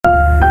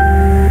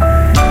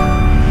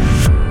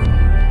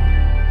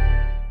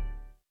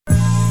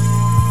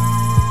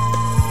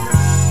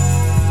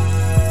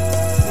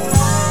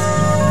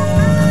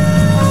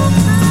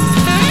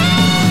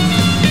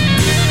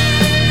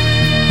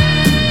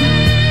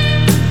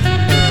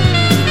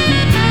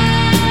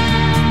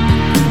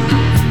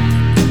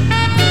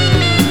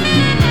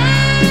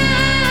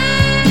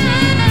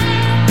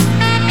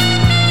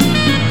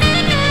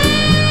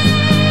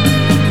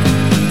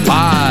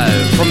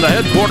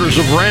headquarters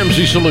of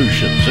Ramsey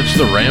Solutions. It's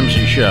the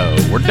Ramsey Show,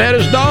 where debt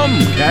is dumb,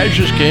 cash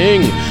is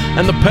king,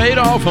 and the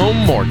paid-off home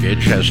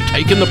mortgage has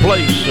taken the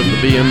place of the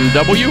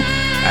BMW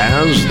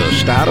as the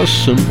status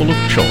symbol of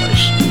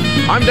choice.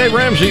 I'm Dave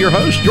Ramsey, your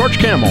host. George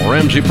Kamel,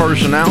 Ramsey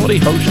personality,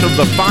 host of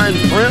The Fine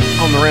Print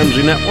on the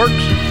Ramsey Networks,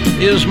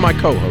 is my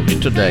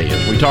co-host today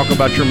as we talk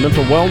about your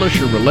mental wellness,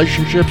 your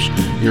relationships,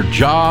 your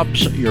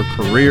jobs, your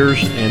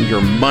careers, and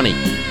your money.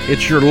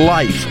 It's your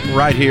life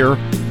right here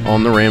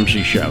on The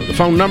Ramsey Show. The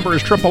phone number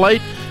is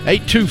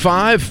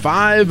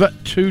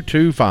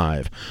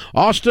 888-825-5225.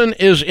 Austin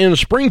is in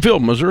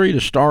Springfield, Missouri to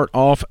start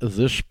off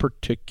this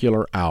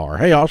particular hour.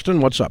 Hey,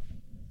 Austin, what's up?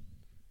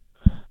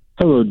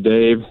 Hello,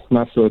 Dave.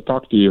 Nice to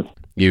talk to you.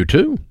 You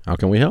too. How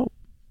can we help?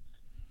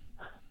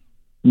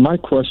 My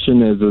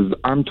question is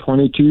I'm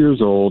 22 years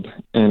old,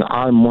 and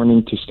I'm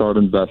wanting to start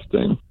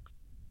investing.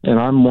 And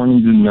I'm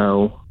wanting to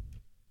know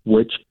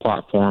which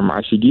platform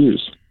I should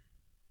use.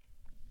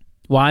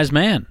 Wise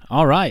man.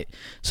 All right.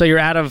 So you're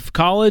out of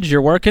college?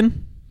 You're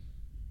working?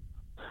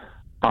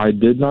 I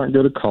did not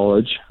go to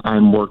college.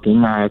 I'm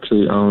working. I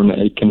actually own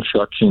a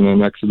construction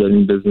and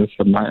excavating business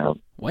of my own.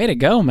 Way to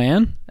go,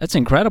 man. That's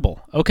incredible.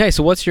 Okay,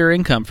 so what's your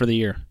income for the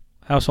year?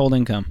 Household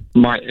income?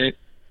 My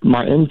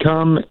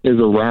income is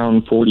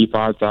around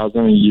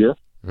 $45,000 a year.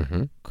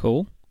 Mm-hmm.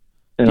 Cool.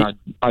 And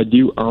I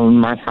do own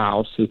my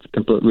house. It's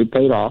completely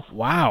paid off.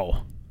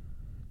 Wow.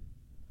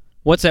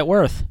 What's that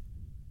worth?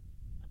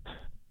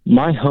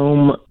 My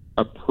home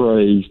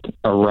appraised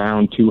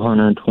around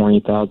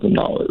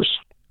 $220,000.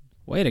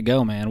 Way to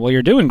go, man. Well,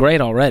 you're doing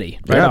great already,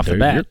 right off the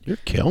bat. You're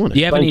killing it. Do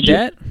you have any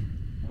debt?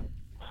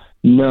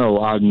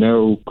 No, I have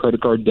no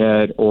credit card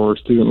debt or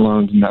student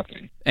loans,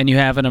 nothing. And you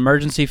have an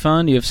emergency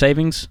fund? You have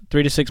savings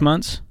 3 to 6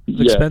 months of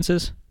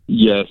expenses?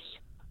 Yes.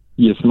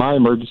 Yes, my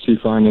emergency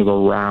fund is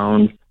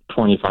around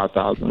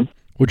 $25,000.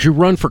 Would you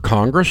run for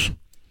Congress?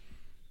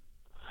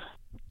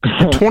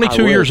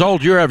 22 years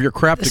old, you have your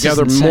crap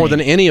together more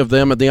than any of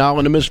them at the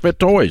Island of Misfit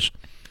Toys.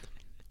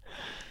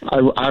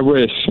 I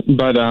wish,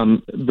 but I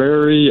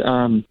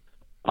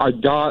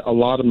got a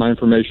lot of my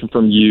information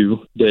from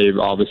you, Dave,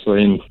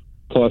 obviously, and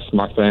plus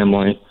my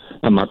family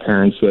and my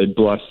parents. They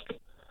blessed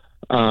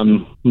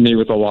me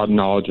with a lot of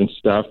knowledge and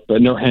stuff,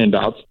 but no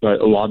handouts, but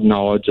a lot of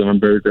knowledge, and I'm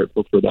very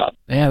grateful for that.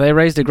 Yeah, they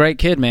raised a great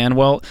kid, man.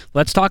 Well,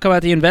 let's talk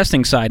about the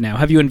investing side now.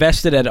 Have you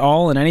invested at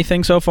all in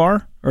anything so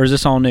far, or is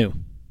this all new?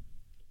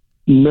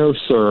 No,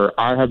 sir.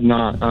 I have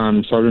not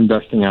started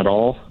investing at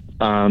all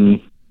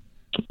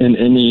in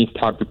any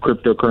type of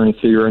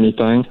cryptocurrency or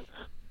anything.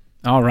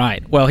 All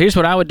right. Well, here's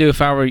what I would do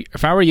if I were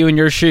you in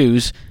your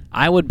shoes.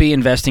 I would be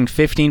investing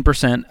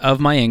 15%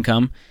 of my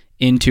income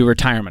into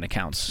retirement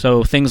accounts.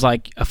 So things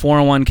like a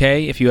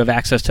 401k, if you have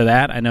access to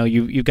that. I know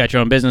you've got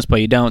your own business,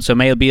 but you don't. So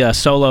maybe a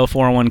solo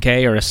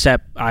 401k or a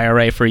SEP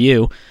IRA for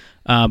you.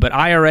 But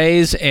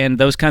IRAs and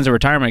those kinds of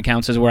retirement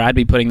accounts is where I'd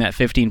be putting that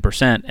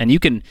 15%. And you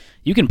can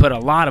put a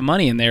lot of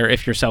money in there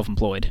if you're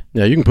self-employed.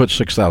 Yeah, you can put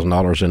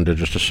 $6,000 into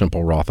just a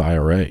simple Roth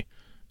IRA.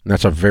 And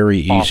that's a very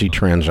easy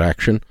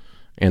transaction.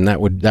 And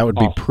that would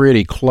be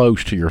pretty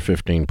close to your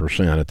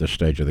 15% at this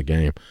stage of the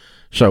game.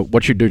 So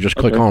what you do, just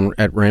click on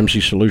at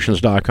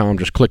RamseySolutions.com,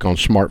 just click on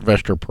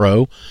SmartVestor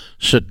Pro,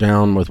 sit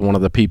down with one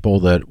of the people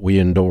that we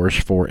endorse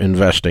for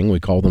investing. We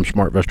call them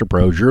SmartVestor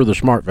Pros. You're the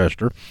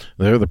SmartVestor.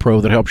 They're the pro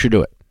that helps you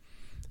do it.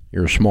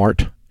 You're a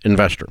smart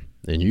investor,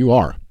 and you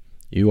are.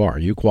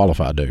 You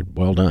qualify, dude.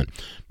 Well done.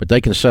 But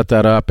they can set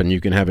that up, and you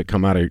can have it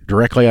come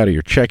directly out of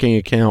your checking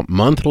account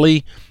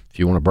monthly. If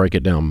you want to break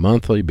it down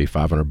monthly, it'd be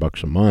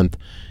 $500 a month.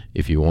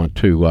 If you want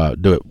to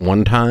do it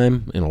one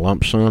time in a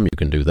lump sum, you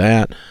can do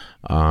that.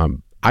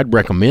 I'd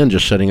recommend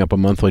just setting up a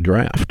monthly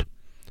draft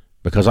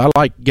because I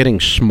like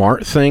getting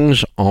smart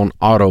things on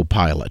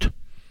autopilot,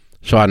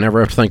 so I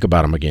never have to think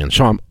about them again.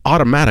 So I'm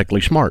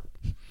automatically smart.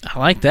 I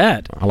like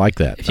that.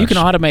 If you can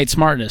automate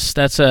smartness,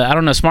 that's I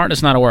don't know. Smartness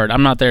is not a word.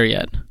 I'm not there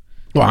yet.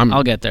 Well,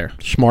 I'll get there.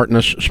 Smart,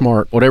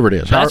 whatever it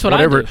is. That's what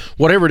I do.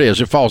 Whatever it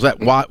is, it falls that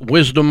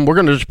wisdom. We're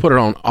going to just put it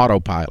on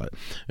autopilot,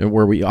 and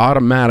where we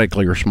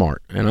automatically are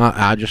smart. And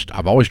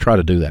I've always tried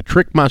to do that.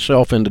 Trick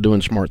myself into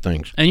doing smart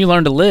things. And you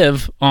learn to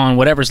live on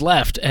whatever's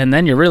left, and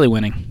then you're really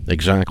winning.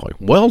 Exactly.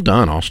 Well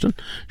done, Austin.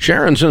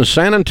 Sharon's in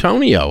San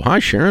Antonio. Hi,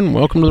 Sharon.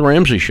 Welcome to the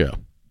Ramsey Show.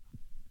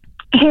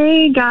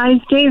 Hey, guys.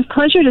 Dave,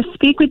 pleasure to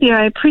speak with you.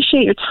 I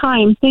appreciate your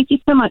time. Thank you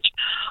so much.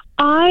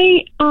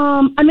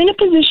 I'm in a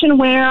position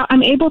where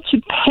I'm able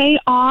to pay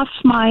off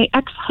my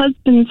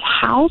ex-husband's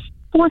house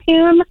for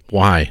him.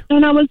 Why?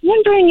 And I was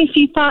wondering if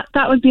you thought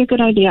that would be a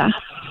good idea.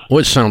 Well,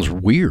 it sounds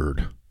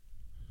weird.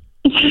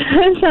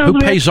 Who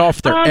pays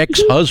off their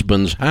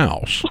ex-husband's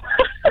house?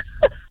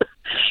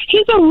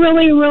 He's a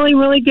really, really,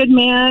 really good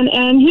man,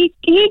 and he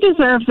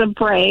deserves a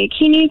break.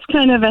 He needs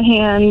kind of a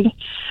hand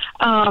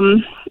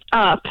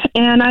up,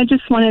 and I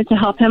just wanted to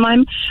help him.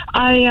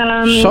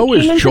 So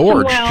is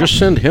George. Just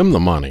send him the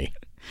money.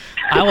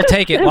 I will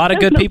take it. A lot of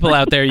good people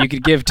out there you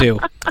could give to.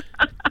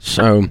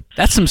 So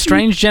that's some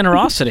strange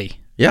generosity.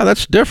 Yeah,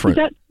 that's different.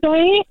 Is that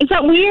strange? Is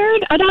that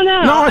weird? I don't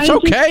know. No, it's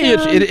okay.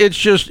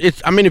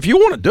 It's. I mean, if you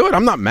want to do it,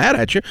 I'm not mad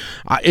at you.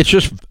 It's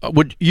just,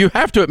 you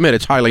have to admit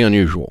it's highly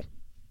unusual.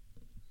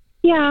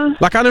 Yeah.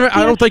 Like I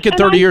don't think in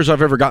 30 years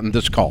I've ever gotten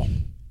this call.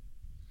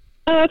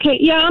 Okay,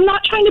 yeah, I'm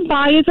not trying to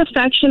buy his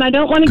affection. I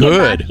don't want to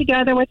get back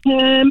together with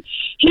him.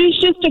 He's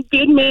just a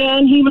good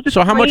man. He was a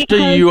So how much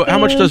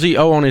does he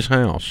owe on his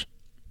house?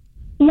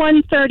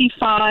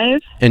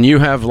 $135,000. And you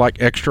have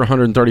like extra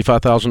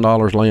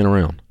 $135,000 laying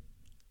around.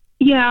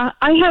 Yeah,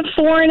 I have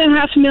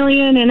 $4.5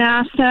 million in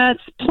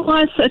assets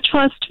plus a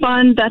trust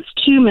fund that's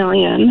 $2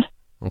 million.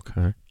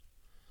 Okay.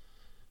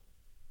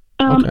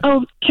 Okay.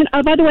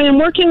 By the way, I'm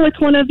working with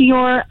one of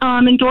your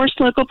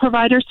endorsed local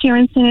providers here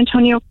in San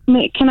Antonio.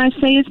 Can I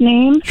say his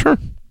name? Sure.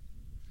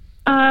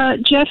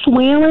 Jeff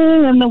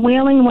Whaling and the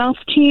Whaling Wealth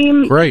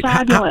Team. Great.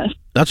 Fabulous.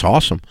 That's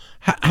awesome.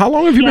 How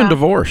long have you been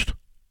divorced?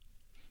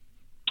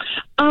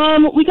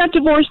 We got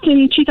divorced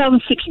in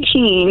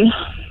 2016.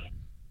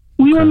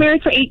 We were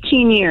married for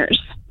 18 years.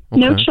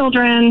 Okay. No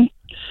children.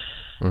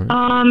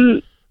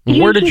 Right.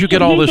 Where did you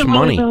get all this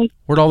money?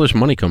 Where'd all this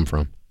money come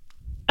from?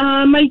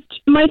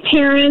 My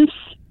parents,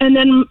 and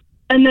then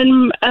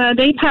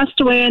they passed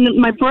away, and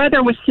my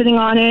brother was sitting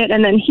on it,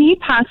 and then he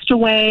passed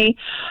away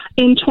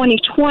in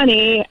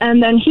 2020,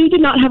 and then he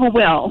did not have a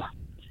will.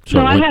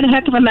 So I had a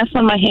heck of a mess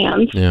on my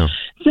hands. Yeah.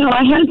 So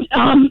I had,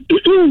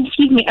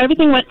 excuse me,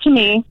 everything went to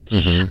me.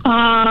 Mm-hmm.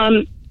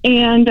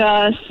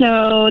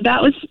 So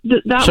that was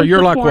So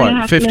you're like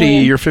what, 50?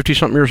 You're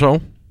 50-something years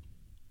old?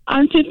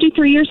 I'm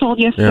 53 years old,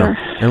 yes, sir.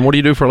 And what do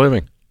you do for a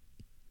living?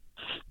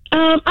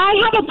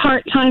 I have a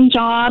part-time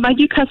job. I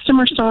do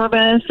customer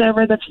service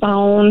over the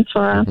phone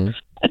for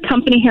a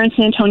company here in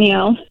San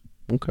Antonio.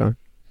 Okay.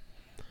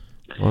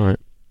 All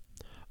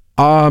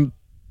right.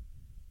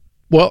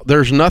 Well,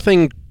 there's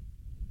nothing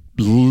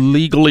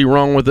legally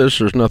wrong with this.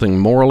 There's nothing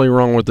morally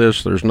wrong with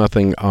this. There's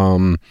nothing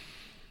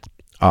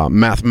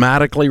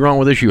mathematically wrong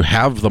with this. You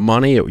have the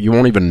money. You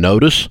won't even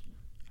notice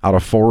out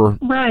of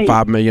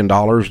 $5 million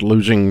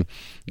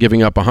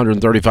giving up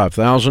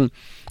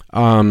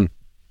 $135,000.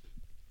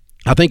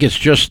 I think it's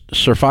just,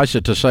 suffice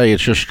it to say,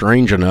 it's just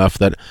strange enough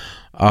that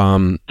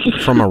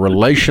from a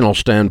relational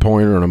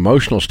standpoint or an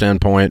emotional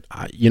standpoint,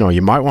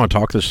 you might want to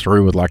talk this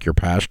through with like your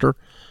pastor.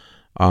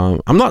 I'm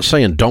not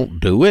saying don't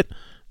do it,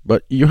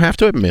 but you have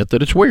to admit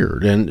that it's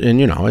weird, and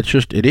it's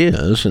just, it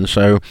is. And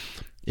so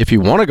if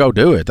you want to go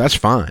do it, that's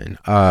fine.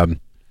 I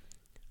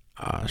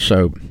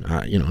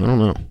don't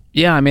know.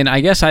 Yeah, I mean,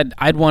 I guess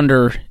I'd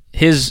wonder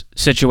his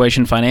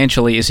situation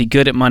financially. Is he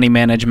good at money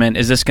management?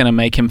 Is this going to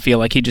make him feel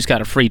like he just got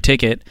a free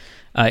ticket?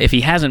 If he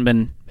hasn't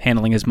been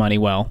handling his money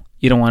well,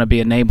 you don't want to be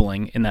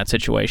enabling in that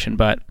situation.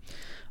 But,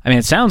 I mean,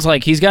 it sounds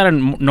like he's got a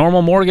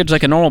normal mortgage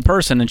like a normal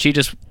person, and she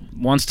just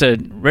wants to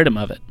rid him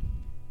of it.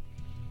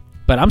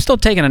 But I'm still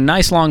taking a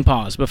nice long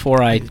pause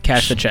before I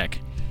cash the check.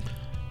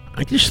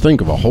 I just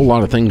think of a whole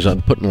lot of things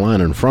I'd put in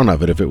line in front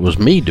of it if it was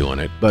me doing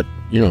it. But,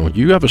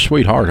 you have a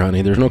sweetheart,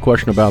 honey. There's no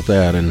question about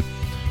that. And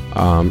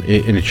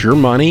it's your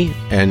money,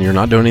 and you're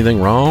not doing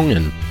anything wrong.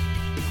 And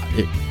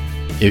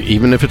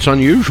even if it's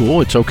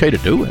unusual, it's okay to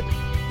do it.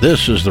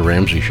 This is The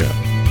Ramsey Show.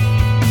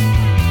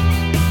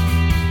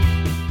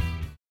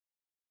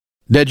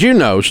 Did you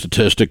know,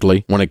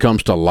 statistically, when it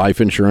comes to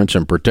life insurance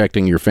and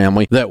protecting your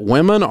family, that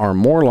women are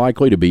more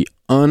likely to be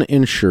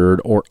uninsured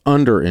or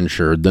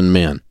underinsured than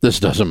men? This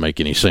doesn't make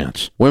any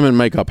sense. Women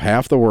make up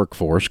half the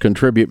workforce,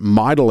 contribute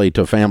mightily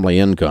to family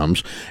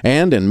incomes,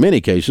 and in many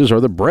cases are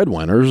the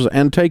breadwinners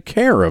and take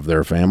care of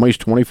their families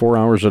 24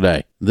 hours a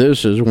day.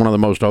 This is one of the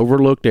most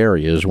overlooked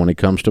areas when it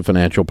comes to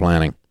financial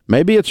planning.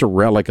 Maybe it's a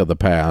relic of the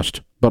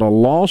past, but a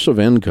loss of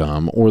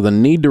income or the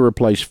need to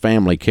replace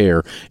family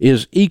care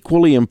is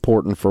equally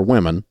important for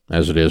women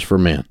as it is for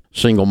men.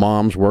 Single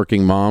moms,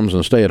 working moms,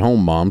 and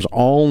stay-at-home moms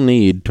all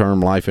need term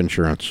life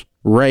insurance.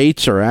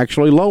 Rates are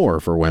actually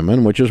lower for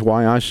women, which is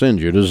why I send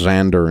you to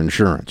Zander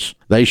Insurance.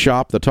 They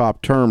shop the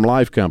top term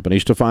life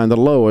companies to find the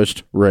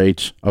lowest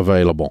rates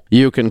available.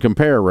 You can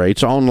compare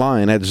rates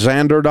online at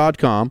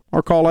Zander.com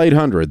or call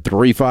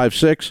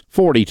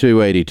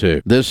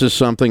 800-356-4282. This is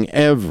something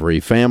every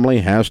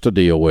family has to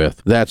deal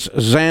with. That's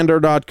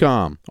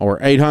Zander.com or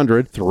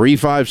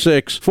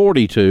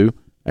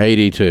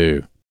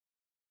 800-356-4282.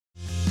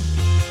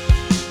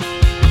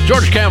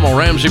 George Kamel,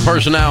 Ramsey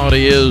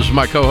Personality, is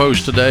my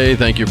co-host today.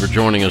 Thank you for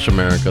joining us,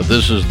 America.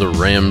 This is The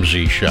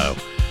Ramsey Show.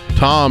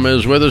 Tom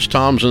is with us.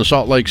 Tom's in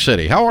Salt Lake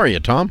City. How are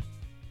you, Tom?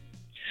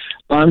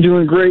 I'm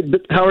doing great.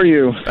 How are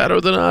you? Better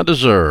than I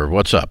deserve.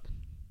 What's up?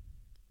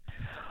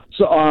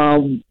 So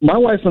my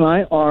wife and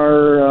I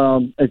are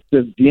at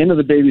the end of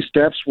the baby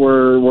steps.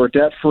 We're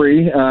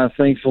debt-free,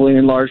 thankfully,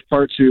 in large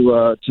part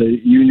to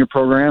you and your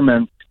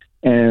program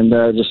and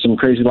just some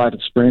crazy life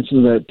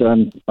experiences that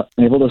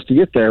enabled us to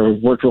get there.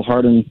 We've worked real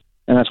hard, and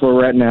that's where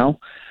we're at now.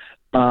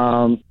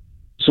 So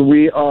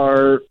we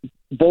are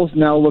both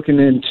now looking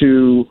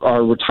into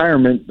our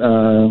retirement,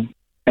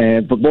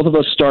 but both of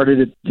us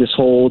started this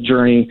whole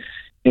journey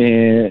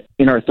in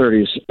our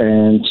 30s,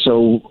 and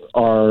so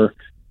our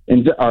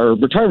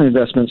retirement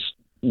investments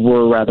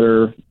were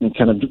rather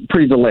kind of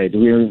pretty delayed.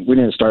 We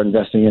didn't start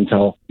investing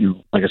until,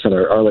 like I said,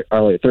 our late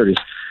 30s.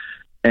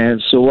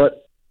 And so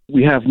what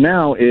we have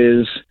now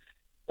is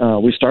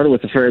we started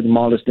with a fairly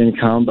modest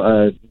income.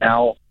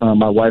 Now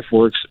my wife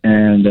works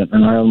and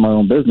I own my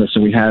own business,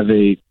 and we have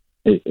a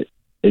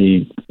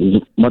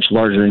much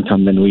larger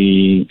income than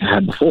we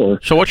had before.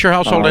 So what's your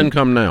household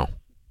income now?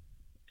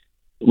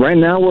 Right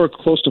now we're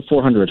close to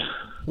 400.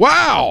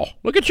 Wow.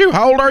 Look at you.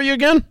 How old are you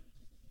again?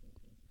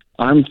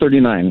 I'm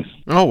 39.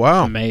 Oh,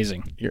 wow.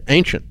 Amazing. You're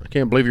ancient. I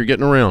can't believe you're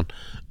getting around.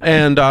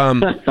 And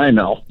I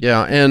know.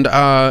 Yeah, and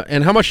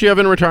how much do you have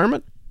in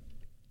retirement?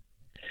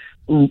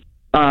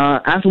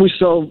 After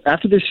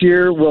this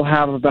year, we'll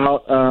have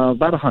about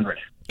 100.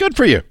 Good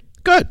for you.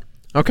 Good.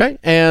 Okay.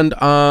 And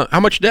how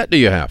much debt do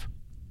you have?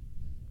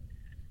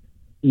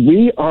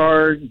 We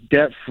are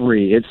debt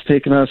free. It's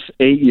taken us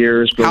 8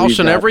 years. But House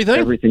and everything?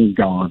 Everything's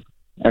gone.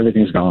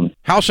 Everything's gone.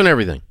 House and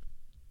everything.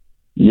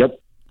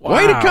 Yep. Wow.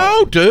 Way to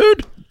go,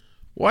 dude.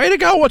 Way to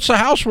go. What's the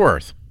house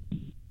worth?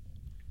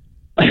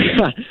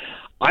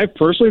 I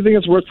personally think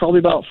it's worth probably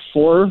about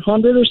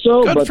 400 or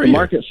so, Good but for the you.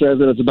 market says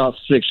that it's about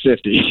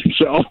 650.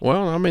 So,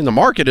 well, I mean, the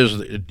market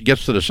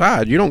gets to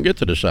decide. You don't get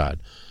to decide.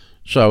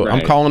 So right.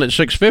 I'm calling it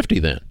 650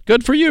 then.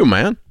 Good for you,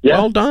 man. Yeah.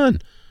 Well done.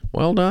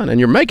 Well done. And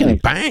you're making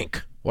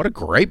bank. What a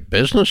great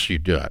business you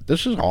do.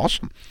 This is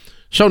awesome.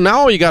 So now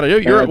all you got to do,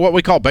 you're at what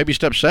we call baby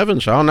step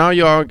 7. So now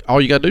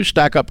all you got to do is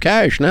stack up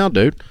cash now,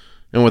 dude.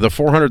 And with a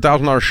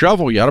 $400,000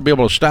 shovel, you ought to be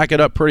able to stack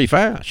it up pretty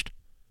fast.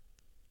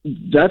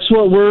 That's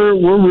what we're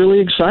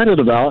really excited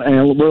about,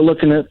 and we're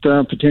looking at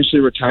potentially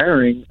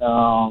retaring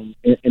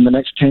in the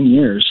next 10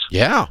 years.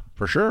 Yeah,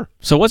 for sure.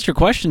 So what's your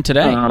question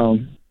today?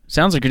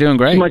 Sounds like you're doing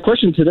great. My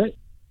question today,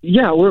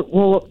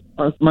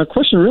 my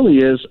question really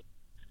is,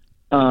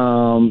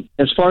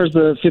 as far as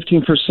the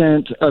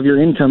 15% of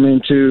your income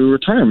into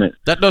retirement.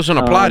 That doesn't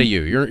apply to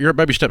you. You're at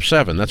baby step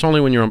 7. That's only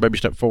when you're on baby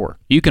step 4.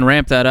 You can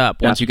ramp that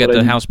up once you get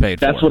the house paid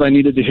for. That's what I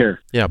needed to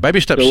hear. Yeah,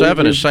 baby step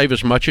 7 is save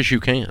as much as you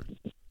can.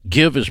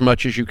 Give as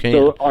much as you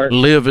can.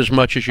 Live as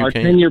much as you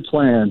can. Our 10-year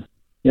plan.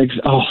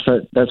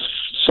 That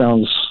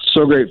sounds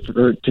so great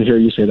to hear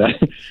you say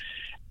that.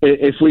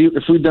 If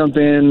we dump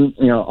in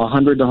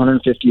 100 to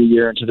 150 a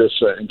year into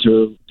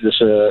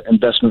this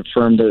investment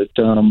firm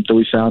that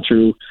we found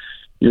through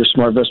your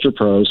SmartVestor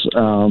Pros,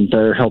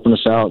 they're helping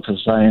us out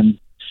because I am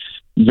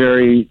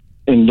very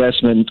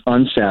investment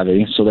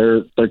unsavvy, so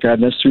they're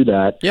guiding us through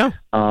that. Yeah.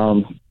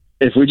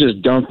 If we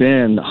just dump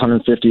in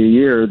 150 a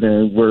year,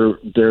 then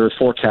their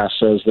forecast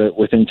says that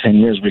within 10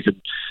 years we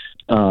could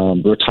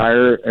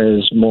retire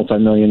as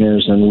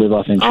multimillionaires and live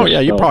off interest. Oh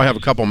yeah, you probably have a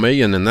couple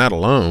million in that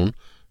alone,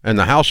 and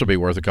the house will be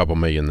worth a couple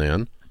million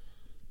then.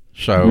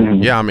 So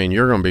yeah, I mean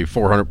you're going to be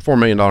 $4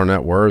 million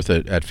net worth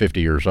at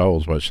 50 years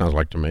old. Is what it sounds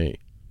like to me.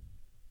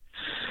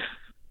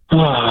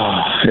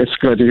 It's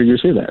good to hear you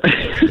say that.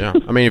 Yeah,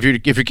 I mean, if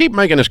you keep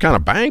making this kind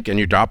of bank and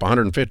you drop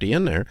 150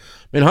 in there,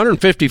 I mean,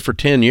 150 for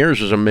 10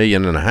 years is $1.5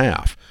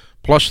 million.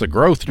 Plus the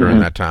growth during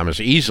that time is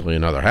easily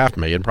another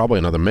 $500,000, probably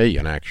another $1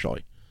 million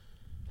actually.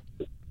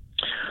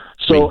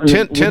 So I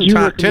mean,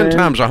 10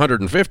 times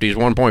 150 is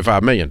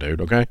 1.5 million,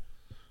 dude. Okay,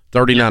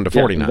 39 to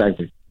 49. Yeah,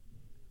 exactly.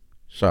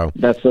 So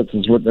that's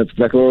exactly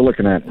what we're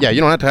looking at. Yeah,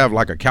 you don't have to have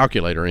like a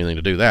calculator or anything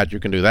to do that. You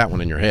can do that one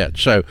in your head.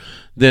 So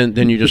then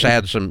you just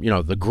add some,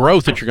 the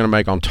growth that you're going to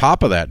make on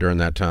top of that during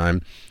that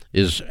time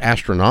is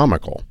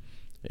astronomical.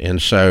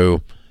 And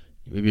so,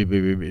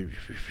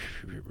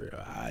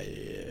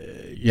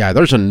 yeah,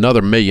 there's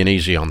another $1 million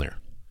easy on there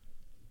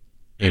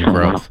in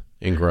growth.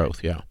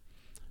 Yeah.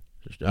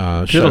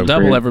 It'll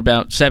double every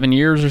about 7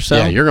 years or so.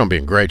 Yeah, you're going to be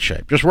in great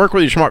shape. Just work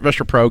with your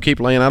SmartVestor Pro. Keep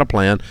laying out a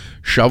plan.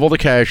 Shovel the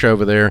cash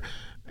over there.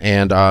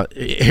 And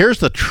here's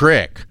the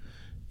trick,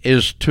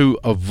 is to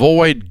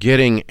avoid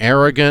getting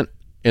arrogant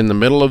in the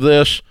middle of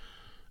this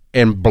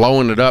and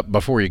blowing it up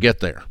before you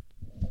get there.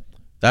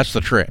 That's the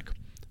trick.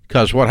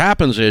 Because what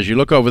happens is you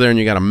look over there and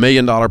you got $1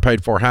 million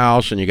paid for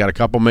house and you got a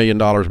couple $1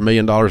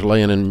 million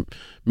laying in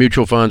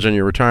mutual funds in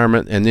your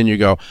retirement, and then you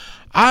go,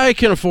 I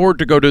can afford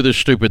to go do this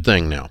stupid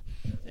thing now.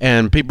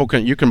 And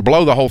you can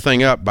blow the whole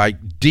thing up by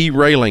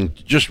derailing.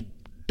 Just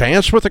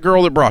dance with the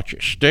girl that brought you.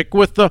 Stick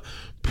with the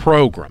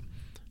program.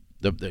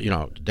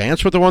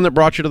 Dance with the one that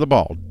brought you to the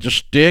ball. Just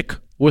stick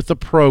with the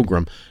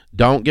program.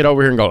 Don't get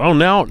over here and go, oh,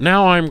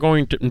 now I'm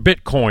going to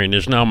Bitcoin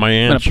is now my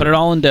answer. I'm going to put it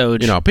all in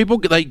Doge.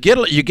 People you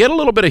get a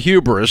little bit of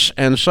hubris,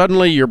 and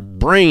suddenly your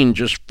brain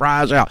just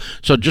fries out.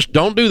 So just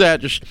don't do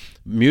that. Just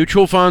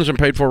mutual funds and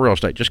paid for real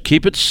estate. Just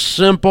keep it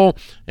simple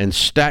and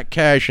stack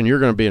cash, and you're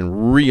going to be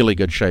in really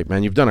good shape,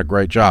 man. You've done a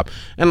great job,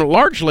 and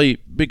largely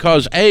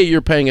because A, you're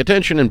paying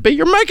attention, and B,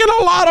 you're making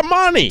a lot of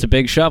money. It's a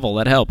big shovel.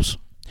 That helps.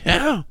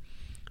 Yeah.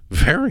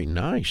 Very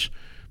nice.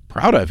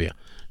 Proud of you.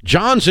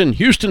 John's in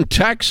Houston,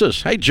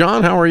 Texas. Hey,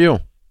 John, how are you?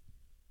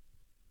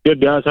 Good,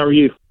 guys. How are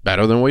you?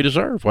 Better than we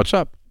deserve. What's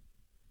up?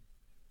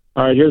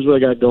 All right, here's what I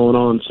got going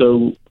on.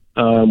 So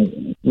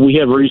we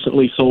have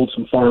recently sold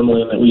some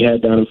farmland that we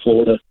had down in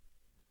Florida,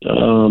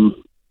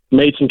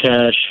 made some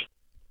cash.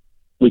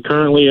 We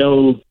currently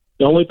owe,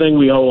 the only thing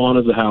we owe on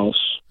is the house.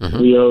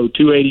 We owe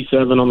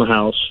 $287 on the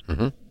house.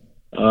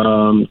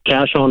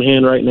 Cash on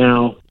hand right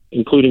now,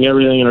 including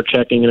everything in our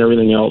checking and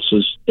everything else,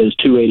 is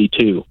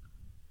 $282.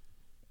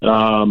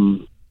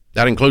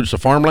 That includes the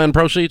farmland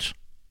proceeds?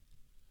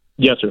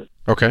 Yes, sir.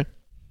 Okay.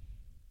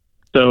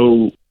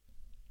 So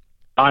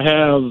I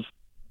have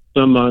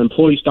some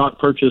employee stock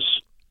purchase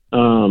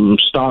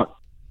stock,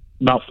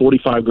 about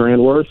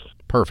 $45,000 worth.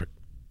 Perfect.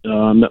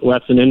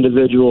 That's an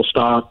individual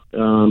stock.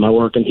 I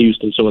work in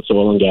Houston, so it's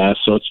oil and gas,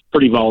 so it's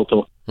pretty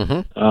volatile.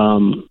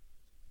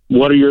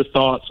 What are your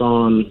thoughts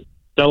on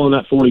selling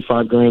that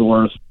 $45,000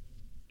 worth,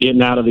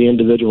 getting out of the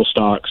individual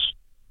stocks,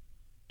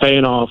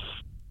 paying off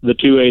the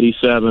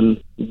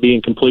 $287,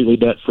 being completely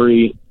debt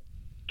free?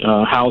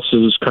 House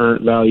is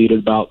current valued at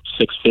about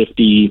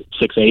 $650,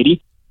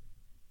 $680.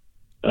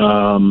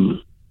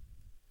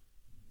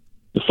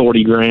 The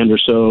 $40,000 or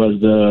so as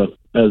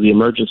the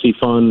emergency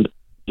fund,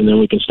 and then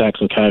we can stack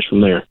some cash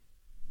from there.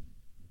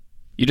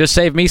 You just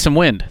saved me some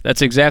wind.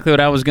 That's exactly what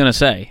I was going to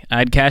say.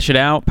 I'd cash it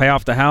out, pay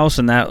off the house,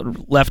 and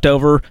that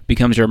leftover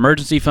becomes your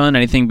emergency fund.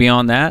 Anything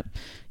beyond that,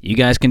 you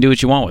guys can do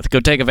what you want with. Go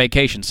take a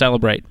vacation,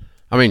 celebrate.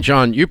 I mean,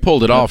 John, you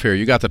pulled it off here.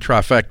 You got the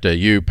trifecta.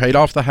 You paid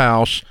off the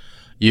house,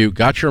 you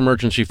got your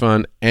emergency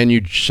fund, and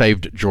you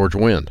saved George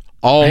Wind.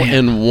 All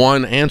in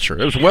one answer.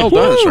 It was well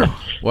done, sir.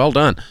 Well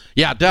done.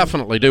 Yeah,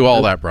 definitely do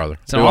all that, brother.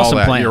 It's an awesome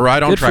plan. You're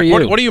right on Good track. for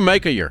you. What do you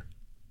make a year?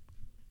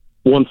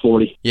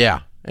 $140.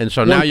 Yeah. And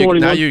so now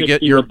you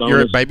get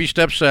you're at baby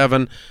step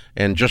 7,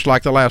 and just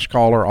like the last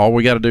caller, all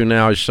we got to do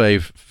now is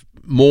save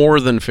more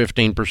than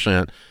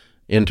 15%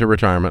 into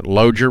retirement.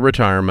 Load your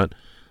retirement.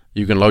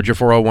 You can load your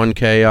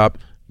 401k up.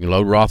 You can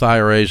load Roth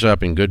IRAs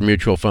up in good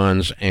mutual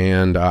funds.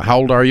 And how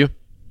old are you?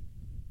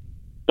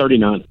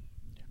 39.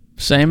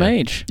 Same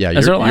age. Yeah,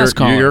 as our last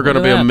caller. You're going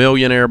to be a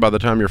millionaire by the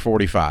time you're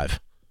 45,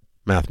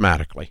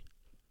 mathematically.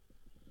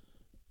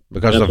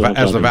 Because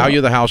as the value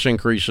of the house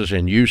increases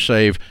and you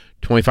save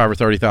 $25,000 or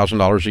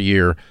 $30,000 a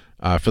year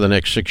for the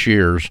next 6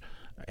 years,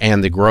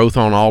 and the growth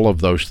on all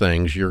of those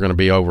things, you're going to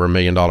be over $1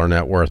 million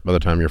net worth by the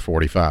time you're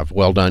 45.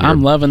 Well done.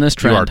 I'm loving this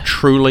trend. You are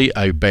truly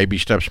a baby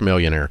steps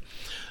millionaire.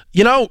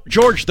 You know,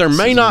 George, there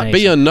may not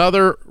be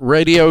another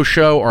radio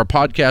show or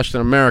podcast in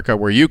America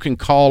where you can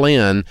call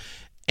in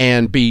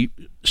and be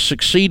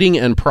succeeding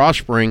and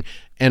prospering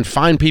and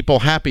find people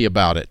happy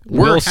about it.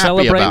 We'll happy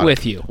celebrate about with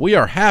it. you. We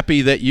are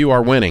happy that you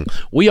are winning.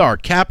 We are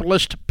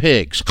capitalist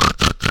pigs.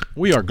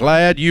 We are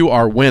glad you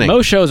are winning.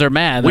 Most shows are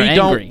mad. They're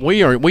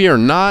angry. We are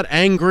not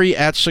angry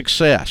at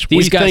success.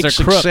 These guys think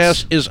are crooks.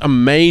 Success is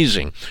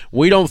amazing.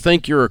 We don't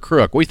think you're a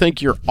crook. We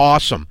think you're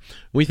awesome.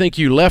 We think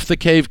you left the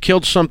cave,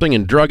 killed something,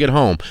 and drug it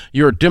home.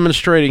 You're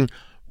demonstrating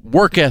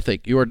work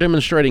ethic. You are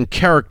demonstrating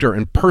character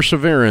and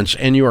perseverance,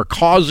 and you are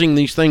causing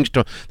these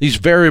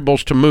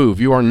variables to move.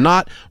 You are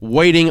not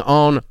waiting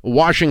on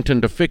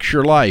Washington to fix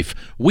your life.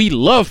 We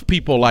love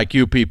people like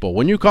you people.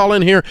 When you call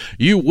in here,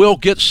 you will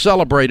get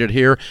celebrated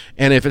here,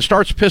 and if it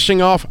starts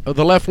pissing off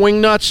the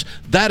left-wing nuts,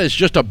 that is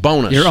just a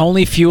bonus. You're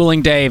only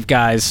fueling Dave,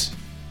 guys.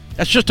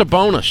 That's just a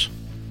bonus.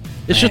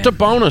 It's just a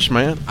bonus,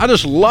 man. I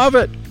just love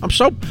it.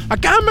 A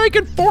guy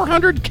making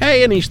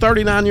 $400K and he's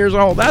 39 years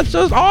old. That's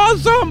just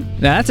awesome.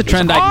 Now, that's a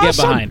trend I can get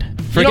behind.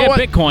 Forget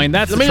Bitcoin.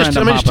 That's the trend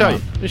I'm hopping on.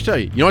 Let me just tell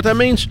you. You know what that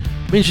means?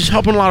 It means he's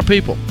helping a lot of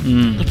people.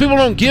 Those people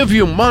don't give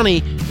you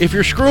money if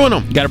you're screwing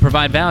them. You got to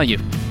provide value.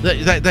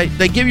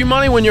 They give you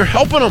money when you're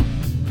helping them.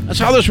 That's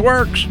how this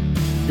works.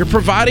 You're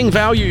providing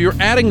value. You're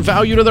adding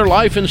value to their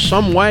life in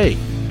some way.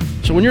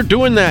 So when you're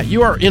doing that,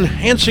 you are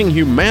enhancing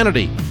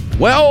humanity.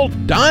 Well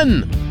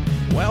done.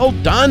 Well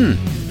done.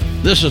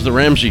 This is The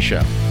Ramsey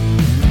Show.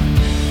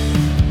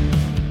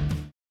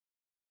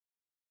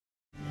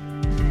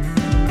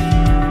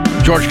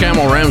 George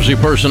Camel, Ramsey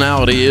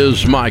Personality,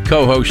 is my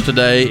co-host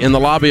today in the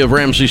lobby of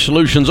Ramsey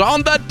Solutions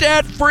on the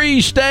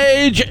debt-free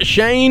stage.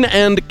 Shane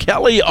and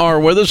Kelly are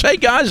with us. Hey,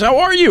 guys, how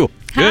are you?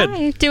 Good.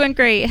 Hi, doing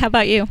great. How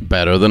about you?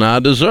 Better than I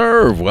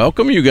deserve.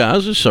 Welcome, you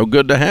guys. It's so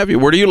good to have you.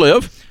 Where do you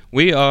live?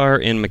 We are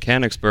in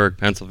Mechanicsburg,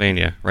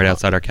 Pennsylvania, right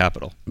outside our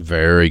capital.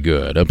 Very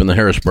good. Up in the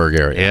Harrisburg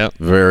area. Yep.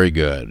 Very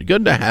good.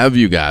 Good to have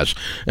you guys.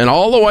 And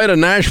all the way to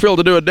Nashville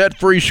to do a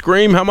debt-free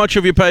scream. How much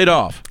have you paid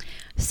off?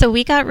 So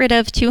we got rid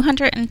of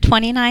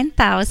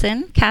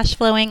 $229,000, cash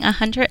flowing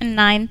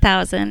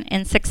 $109,000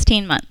 in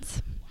 16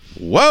 months.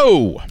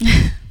 Whoa!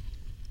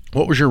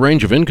 What was your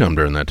range of income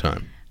during that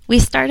time? We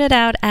started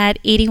out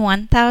at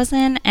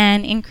 $81,000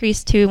 and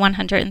increased to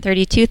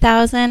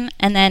 $132,000,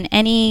 and then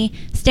any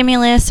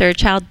stimulus or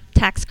child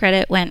tax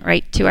credit went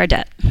right to our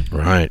debt.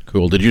 Right,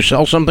 cool. Did you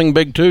sell something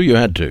big too? You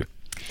had to.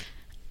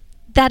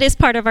 That is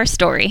part of our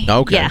story.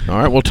 Okay. Yeah. All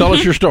right. Well, tell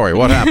us your story.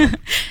 What happened?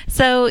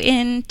 So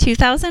in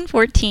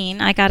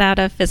 2014, I got out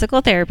of physical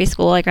therapy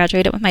school. I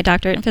graduated with my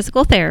doctorate in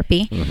physical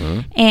therapy.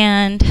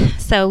 And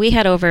so we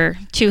had over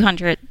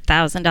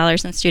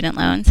 $200,000 in student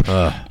loans.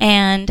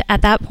 And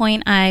at that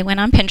point, I went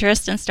on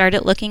Pinterest and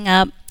started looking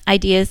up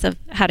ideas of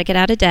how to get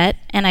out of debt,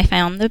 and I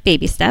found the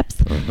baby steps.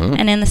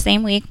 And in the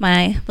same week,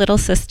 my little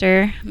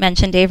sister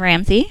mentioned Dave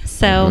Ramsey.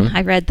 So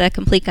I read the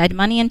Complete Guide to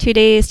Money in 2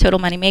 days, Total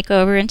Money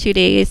Makeover in 2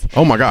 days.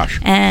 Oh my gosh.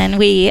 And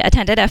we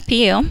attended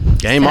FPU.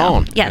 Game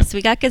on. Yes,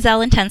 we got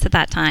Gazelle Intense at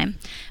that time.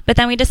 But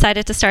then we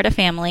decided to start a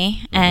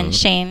family, and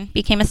Shane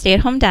became a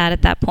stay-at-home dad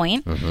at that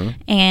point.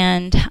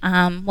 And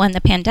when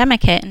the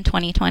pandemic hit in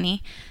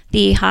 2020,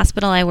 the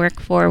hospital I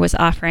work for was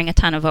offering a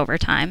ton of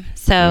overtime.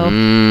 So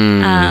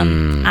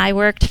I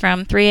worked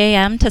from 3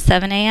 a.m. to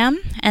 7 a.m.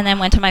 and then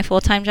went to my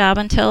full-time job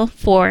until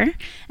 4.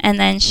 And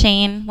then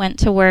Shane went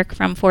to work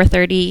from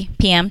 4:30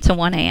 p.m. to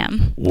 1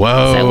 a.m.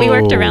 Whoa. So we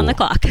worked around the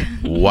clock.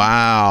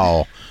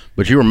 Wow.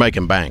 But you were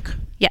making bank.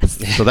 Yes.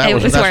 So that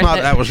was worth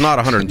it. not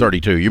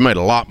 132. You made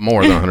a lot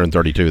more than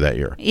 132 that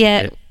year.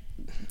 Yeah.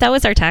 That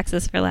was our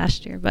taxes for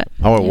last year, but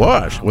Oh, it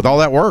was with all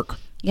that work.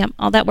 Yep,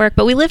 all that work,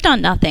 but we lived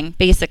on nothing,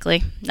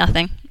 basically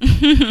nothing.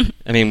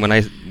 I mean,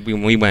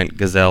 when we went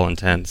Gazelle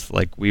Intense,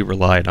 like we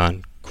relied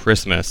on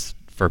Christmas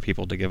for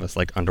people to give us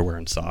like underwear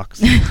and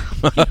socks.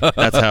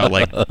 That's how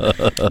like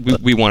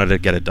we wanted to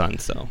get it done.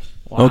 So.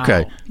 Wow.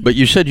 Okay, but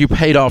you said you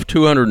paid off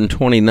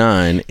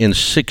 229 in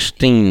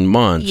 16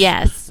 months.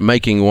 Yes.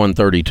 Making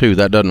 132.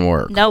 That doesn't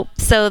work. Nope.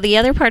 So the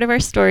other part of our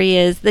story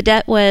is the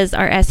debt was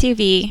our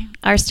SUV.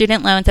 Our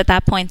student loans at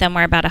that point then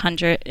were about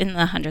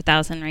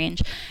 100,000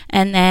 range,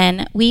 and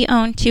then we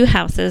owned 2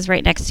 houses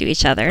right next to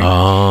each other.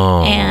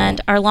 Oh. And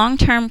our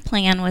long-term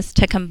plan was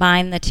to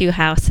combine the 2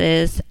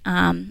 houses,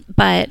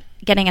 but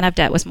getting out of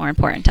debt was more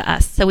important to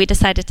us. So we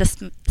decided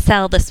to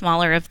sell the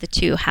smaller of the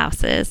 2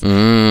 houses.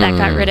 That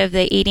got rid of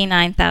the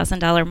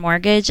 $89,000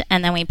 mortgage,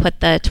 and then we put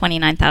the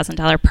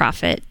 $29,000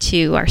 profit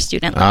to our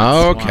student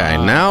loans.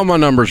 Okay, now my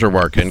numbers are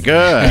working.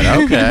 Good.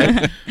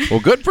 Okay.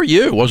 Well, good for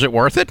you. Was it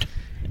worth it?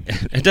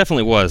 It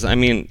definitely was. I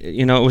mean,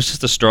 it was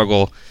just a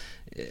struggle.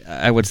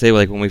 I would say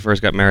like when we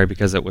first got married,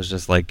 because it was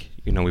just like,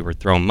 we were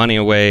throwing money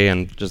away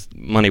and just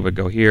money would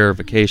go here,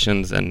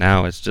 vacations, and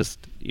now it's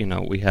just,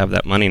 we have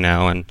that money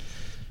now and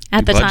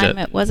at the budget. time,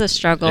 it was a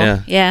struggle.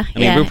 Yeah. I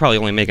mean, we were probably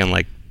only making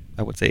like,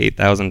 I would say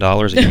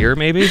 $8,000 a year,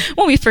 maybe.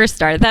 When we first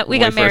started that, we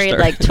got married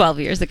like 12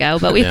 years ago,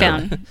 but we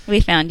Yeah.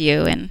 found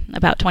you in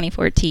about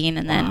 2014,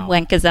 and then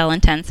went Gazelle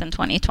Intense in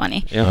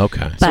 2020. Yeah.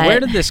 Okay. So But- where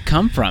did this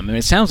come from? I mean,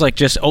 it sounds like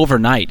just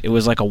overnight. It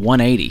was like a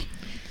 180.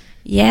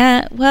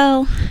 Yeah,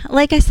 well,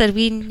 like I said,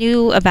 we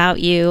knew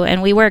about you,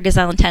 and we were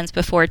Gazelle Intense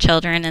before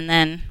children, and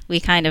then we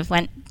kind of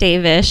went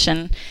Dave-ish,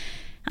 and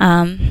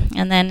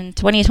then in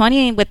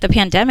 2020 with the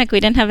pandemic, we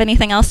didn't have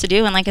anything else to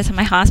do, and like I said,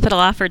 my hospital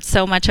offered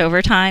so much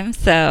overtime,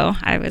 so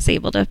I was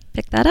able to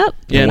pick that up.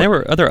 Yeah, and there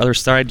were other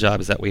side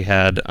jobs that we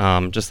had,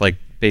 just like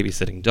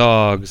babysitting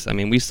dogs. I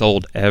mean, we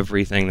sold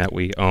everything that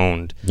we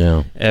owned.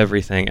 Yeah.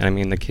 Everything. And I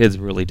mean, the kids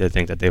really did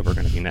think that they were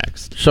going to be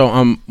next. So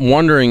I'm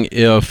wondering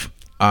if,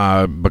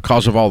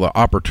 because of all the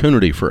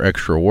opportunity for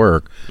extra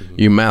work,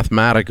 you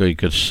mathematically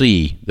could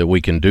see that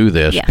we can do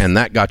this, Yes. and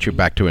that got you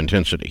back to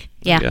intensity.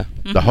 Yeah. Yeah.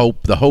 The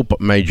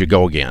hope made you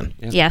go again.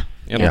 Yeah.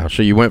 Yep. Yeah.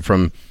 So you went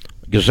from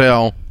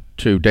Gazelle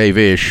to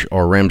Dave-ish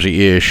or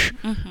Ramsey-ish,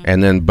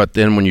 and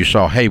then when you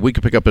saw, hey, we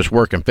could pick up this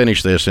work and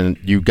finish this, and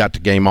you got to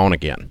game on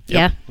again.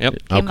 Yeah.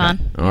 Yep. Game on.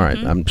 All right.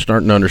 I'm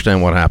starting to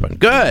understand what happened.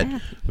 Good. Yeah.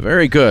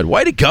 Very good.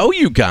 Way to go,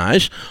 you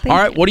guys. All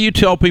right. What do you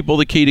tell people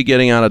the key to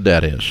getting out of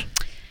debt is?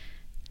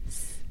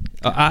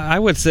 I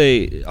would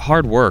say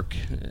hard work,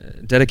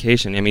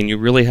 dedication. I mean, you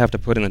really have to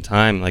put in the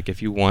time. Like,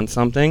 if you want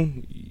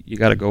something, you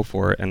got to go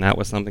for it. And that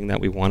was something that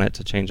we wanted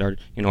to change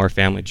our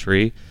family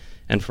tree,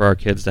 and for our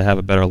kids to have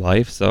a better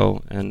life.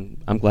 So, and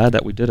I'm glad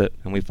that we did it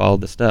and we followed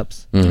the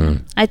steps.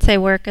 I'd say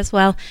work as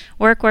well.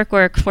 Work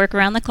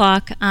around the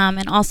clock,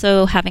 and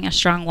also having a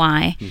strong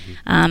why.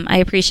 I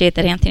appreciate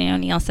that Anthony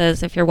O'Neill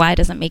says if your why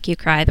doesn't make you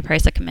cry, the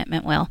price of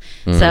commitment will.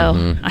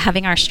 So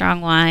having our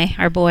strong why,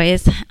 our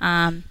boys,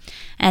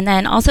 and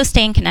then also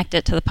staying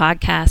connected to the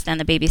podcast and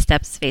the Baby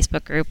Steps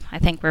Facebook group, I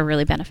think were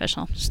really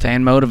beneficial.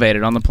 Staying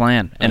motivated on the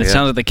plan. And it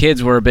sounds like the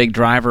kids were a big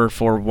driver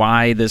for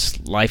why this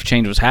life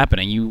change was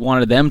happening. You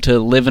wanted them to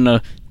live in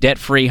a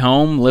debt-free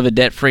home, live a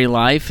debt-free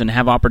life, and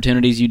have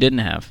opportunities you didn't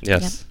have.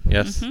 Yes.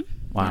 Yes.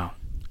 Wow.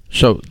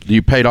 So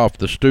you paid off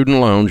the student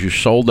loans. You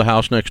sold the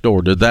house next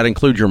door. Did that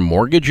include your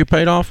mortgage you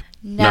paid off?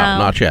 No.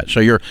 Not yet. So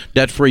you're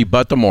debt-free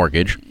but the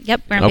mortgage.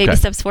 Yep, we're in Okay. Baby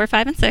Steps 4,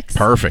 5, and 6.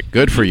 Perfect.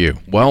 Good for you.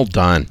 Well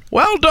done.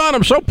 Well done.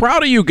 I'm so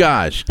proud of you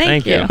guys.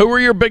 Thank you. Who were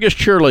your biggest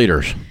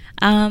cheerleaders?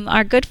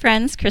 Our good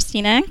friends,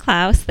 Christina and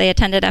Klaus, they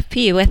attended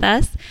FPU with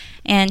us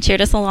and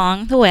cheered us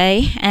along the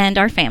way, and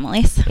our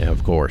families. Yeah,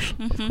 of course.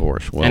 Of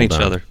course. Well And each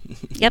done. other.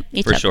 Yep,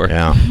 each For other. sure.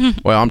 Yeah.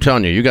 Well, I'm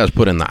telling you, you guys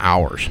put in the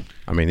hours.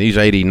 I mean, these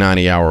 80,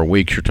 90-hour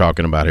weeks you're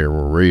talking about here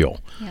were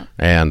real. Yep.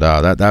 And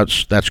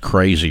that's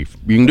crazy.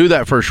 You can do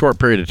that for a short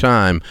period of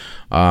time,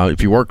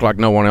 If you work like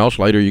no one else,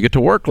 later you get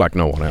to work like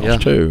no one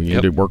else, too. You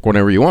get to work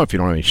whenever you want if you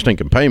don't have any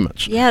stinking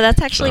payments. Yeah,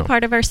 that's actually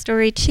part of our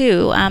story,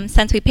 too.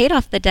 Since we paid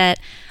off the debt,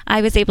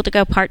 I was able to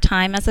go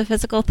part-time as a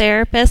physical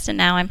therapist, and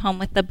now I'm home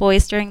with the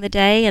boys during the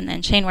day, and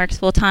then Shane works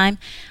full-time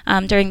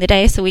during the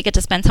day, so we get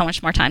to spend so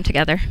much more time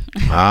together.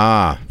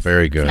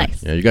 Very good.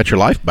 Nice. Yeah, you got your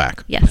life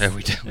back. Yes. Yeah,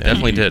 we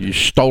definitely did. You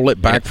stole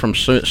it back from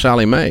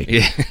Sally Mae.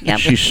 Yeah. Yep.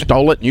 She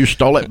stole it, and you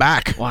stole it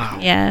back. Wow.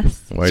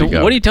 Yes. Way So to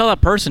go. what do you tell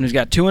that person who's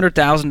got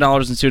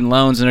 $200,000 in student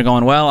loans and they're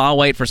going, well, I'll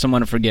wait for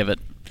someone to forgive it?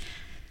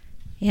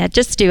 Yeah,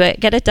 just do it.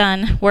 Get it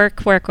done.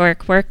 Work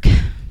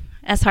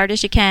as hard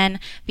as you can,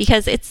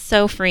 because it's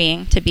so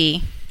freeing to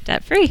be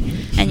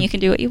debt-free, and you can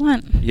do what you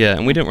want. Yeah,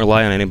 and we didn't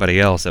rely on anybody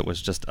else. It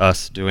was just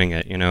us doing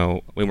it.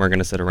 We weren't going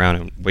to sit around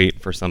and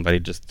wait for somebody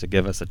just to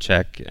give us a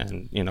check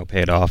and,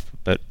 pay it off.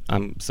 But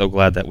I'm so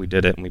glad that we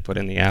did it and we put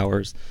in the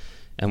hours,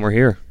 and we're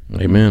here.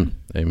 Amen.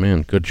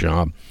 Good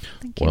job.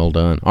 Thank you. Well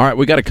done. All right,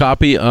 we got a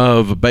copy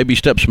of Baby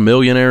Steps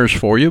Millionaires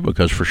for you,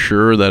 because for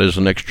sure that is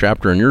the next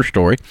chapter in your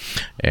story,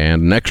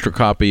 and an extra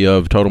copy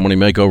of Total Money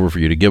Makeover for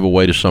you to give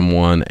away to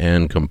someone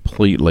and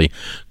completely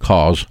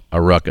cause a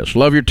ruckus.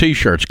 Love your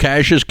T-shirts.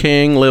 Cash is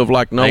king. Live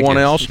like no Thank one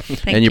you. else.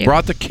 Thank and you you.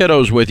 brought the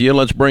kiddos with you.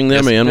 Let's bring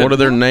them in. What are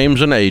their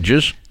names and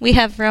ages? We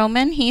have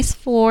Roman, he's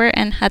 4,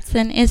 and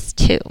Hudson is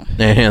 2.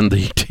 And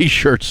the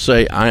T-shirts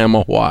say, I am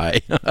a Y.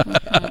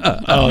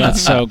 Oh,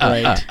 that's so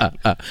great.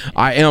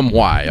 I am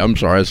Y. I'm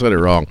sorry, I said it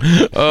wrong.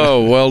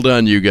 Oh, well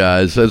done, you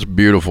guys. That's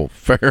beautiful.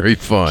 Very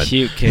fun.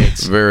 Cute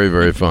kids. Very,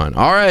 very fun.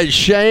 All right,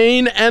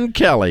 Shane and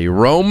Kelly,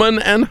 Roman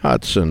and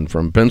Hudson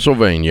from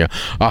Pennsylvania,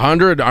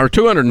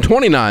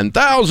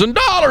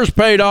 $229,000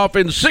 paid off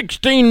in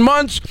 16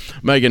 months,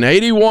 making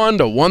 81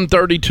 to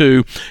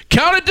 132.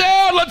 Count it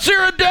down. Let's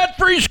hear a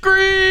debt-free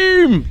scream.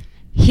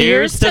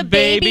 Here's to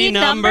baby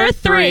number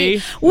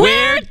 3.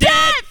 We're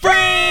debt-free!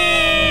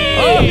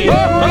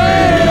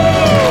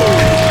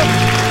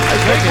 I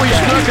think we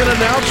snuck an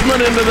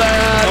announcement into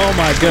that. Oh,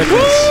 my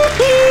goodness.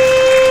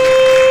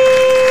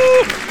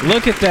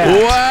 Look at that.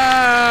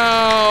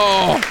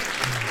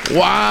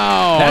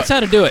 Wow. That's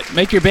how to do it.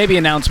 Make your baby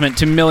announcement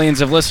to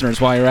millions of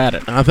listeners while you're at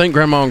it. I think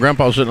Grandma and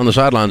Grandpa sitting on the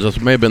sidelines, this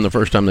may have been the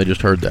first time they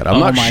just heard that. I'm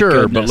not my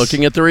sure, goodness. but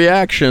looking at the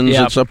reactions,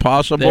 Yep. it's a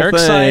possible They're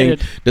thing.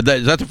 excited.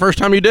 Is that the first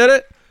time you did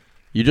it?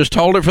 You just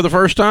told it for the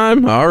first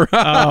time? All right.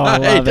 Oh,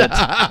 love it.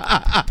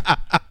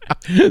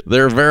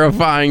 They're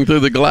verifying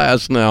through the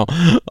glass now.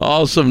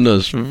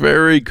 Awesomeness.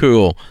 Very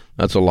cool.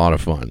 That's a lot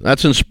of fun.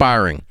 That's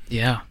inspiring.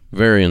 Yeah.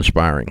 Very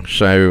inspiring.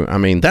 So, I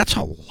mean, that's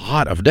a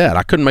lot of debt.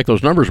 I couldn't make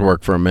those numbers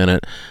work for a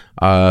minute.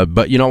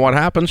 But you know what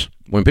happens?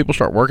 When people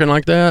start working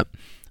like that,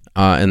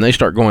 and they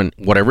start going,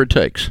 whatever it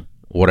takes,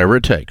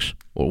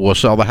 we'll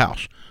sell the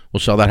house. We'll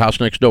sell that house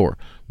next door,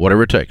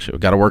 whatever it takes. We've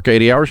got to work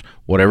 80 hours,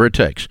 whatever it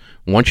takes.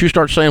 Once you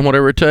start saying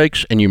whatever it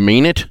takes and you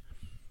mean it,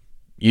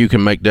 you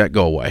can make debt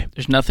go away.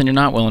 There's nothing you're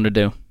not willing to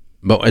do.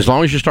 But as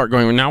long as you start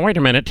going, now wait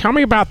a minute, tell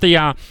me about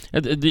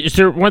is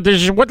there one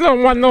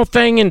little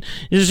thing, and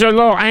is there a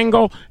little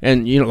angle?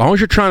 And as long as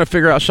you're trying to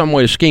figure out some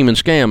way to scheme and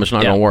scam, it's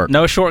not going to work.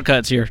 No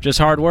shortcuts here, just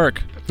hard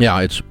work. Yeah,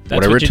 it's That's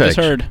whatever what it you takes.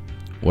 just heard.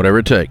 Whatever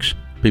it takes.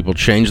 People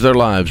change their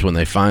lives when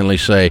they finally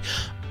say,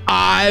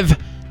 I've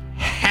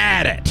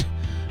had it.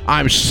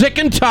 I'm sick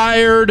and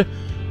tired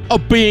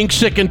of being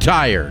sick and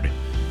tired.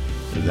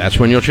 That's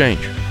when you'll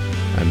change.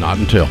 And not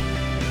until.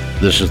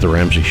 This is The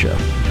Ramsey Show.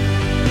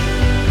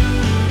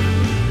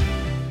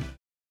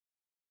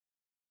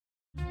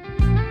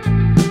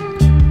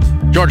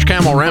 George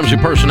Camel, Ramsey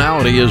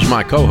Personality, is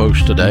my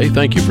co-host today.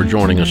 Thank you for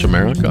joining us,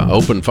 America.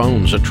 Open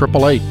phones at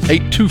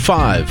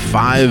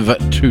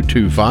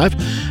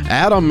 888-825-5225.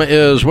 Adam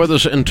is with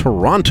us in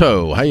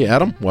Toronto. Hey,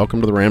 Adam.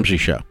 Welcome to The Ramsey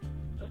Show.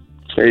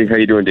 Hey, how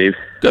you doing, Dave?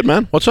 Good,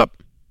 man. What's up?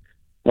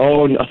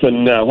 Oh,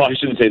 nothing. Well, I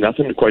shouldn't say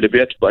nothing, quite a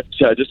bit, but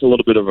just a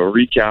little bit of a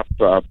recap.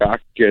 Back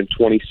in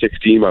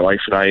 2016, my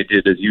wife and I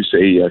did, as you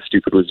say,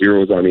 stupid with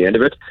zeros on the end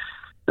of it.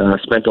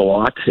 Spent a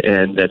lot,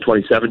 and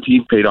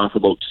 2017 paid off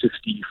about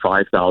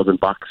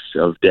 $65,000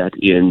 of debt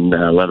in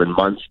 11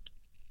 months.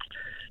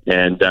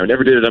 And I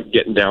never did end up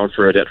getting down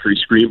for a debt-free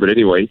screen, but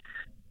anyway,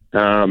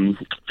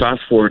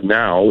 fast forward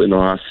now, in the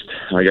last,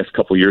 I guess,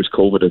 couple of years,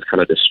 COVID has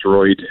kind of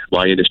destroyed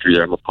my industry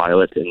there. I'm a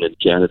pilot, and in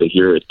Canada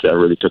here, it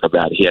really took a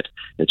bad hit.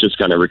 It's just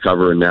kind of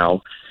recovering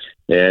now.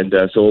 And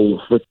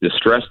so with the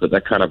stress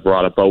that kind of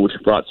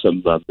brought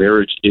some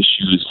marriage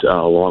issues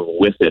along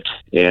with it.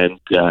 And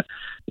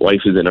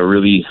wife is in a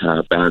really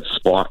bad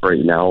spot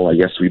right now. I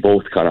guess we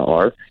both kind of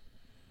are.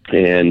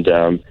 And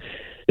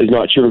is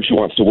not sure if she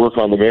wants to work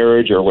on the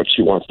marriage or what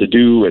she wants to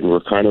do. And we're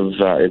kind of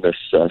in this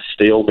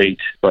stalemate.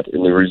 But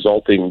in the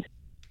resulting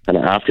kind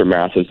of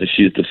aftermath is that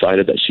she's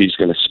decided that she's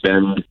going to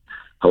spend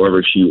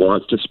however she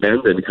wants to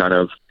spend and kind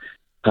of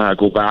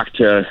go back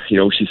to,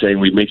 she's saying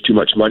we make too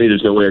much money.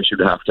 There's no way I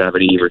should have to have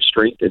any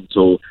restraint. And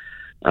so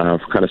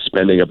kind of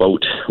spending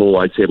about,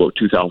 I'd say about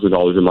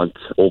 $2,000 a month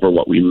over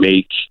what we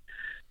make.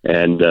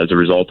 And as a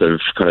result, I've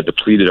kind of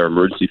depleted our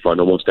emergency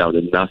fund almost down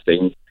to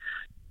nothing.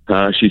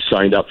 She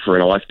signed up for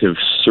an elective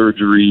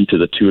surgery to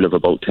the tune of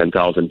about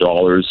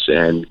 $10,000,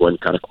 and when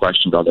kind of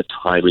questioned on the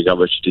timing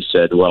of it, she just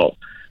said, well,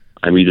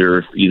 I'm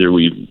either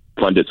we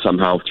fund it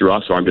somehow through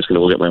us, or I'm just going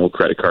to go get my own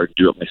credit card,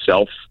 do it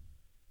myself.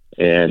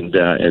 And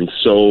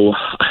so,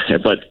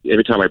 but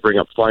every time I bring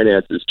up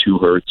finances to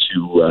her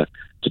to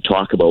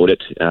talk about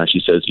it, she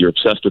says, you're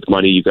obsessed with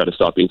money, you've got to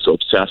stop being so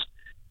obsessed.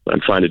 But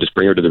I'm trying to just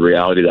bring her to the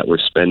reality that we're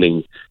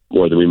spending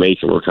more than we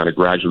make, and we're kind of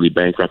gradually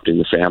bankrupting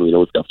the family. You know,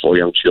 we've got 4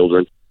 young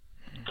children,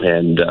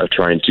 and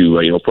trying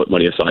to put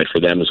money aside for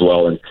them as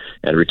well,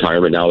 and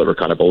retirement now that we're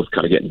kind of both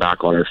kind of getting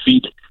back on our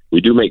feet.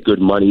 We do make good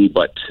money,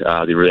 but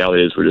the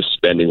reality is we're just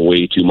spending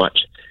way too much,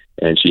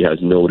 and she has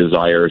no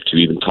desire to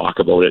even talk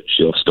about it.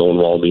 She'll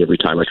stonewall me every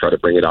time I try to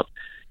bring it up,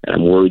 and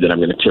I'm worried that I'm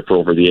going to tip her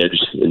over the edge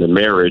in the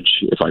marriage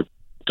if I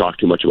talk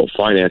too much about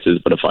finances.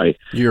 But if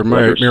your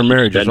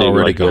marriage is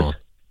already gone.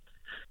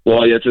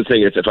 Well, yeah, that's the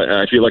thing. It's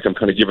I feel like I'm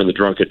kind of giving the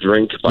drunk a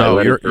drink. No,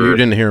 you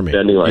didn't hear me.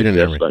 You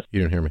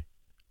didn't hear me.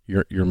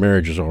 Your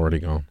marriage is already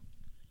gone.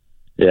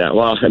 Yeah,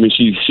 well, I mean,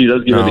 she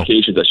does give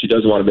indications that she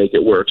does want to make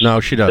it work. No,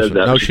 she doesn't.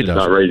 No, she doesn't.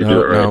 Not ready to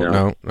do it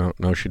right now.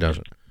 No, she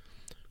doesn't.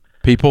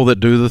 People that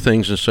do the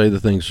things and say the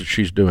things that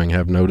she's doing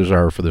have no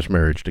desire for this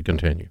marriage to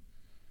continue.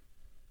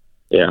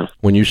 Yeah.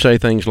 When you say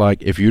things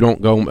like, if you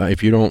don't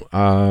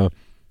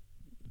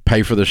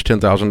pay for this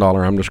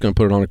 $10,000, I'm just going to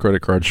put it on a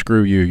credit card.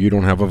 Screw you. You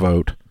don't have a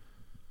vote.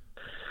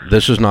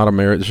 This is not a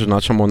marriage. This is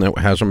not someone that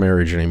has a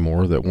marriage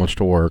anymore that wants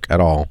to work at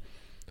all.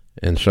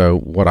 And so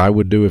what I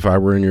would do if I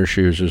were in your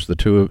shoes is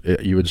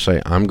you would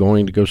say, I'm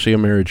going to go see a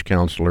marriage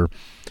counselor,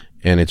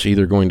 and it's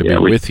either going to be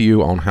with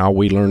you on how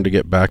we learn to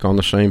get back on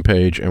the same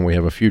page and we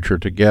have a future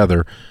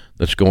together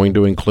that's going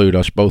to include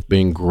us both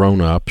being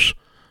grown-ups.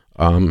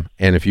 And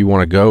if you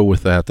want to go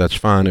with that, that's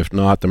fine. If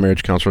not, the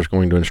marriage counselor is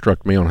going to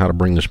instruct me on how to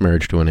bring this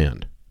marriage to an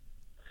end.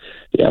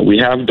 Yeah, we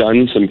have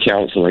done some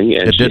counseling,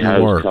 and she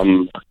has work.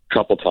 Come a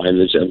couple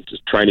times. And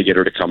just trying to get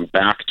her to come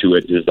back to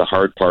it is the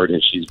hard part,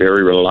 and she's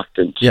very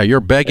reluctant. Yeah, you're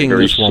begging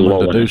this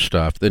woman to do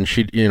stuff. Then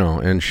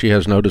and she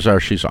has no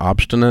desire. She's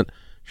obstinate.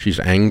 She's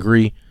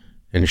angry,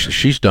 and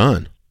she's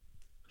done.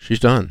 She's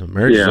done. The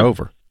marriage is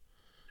over.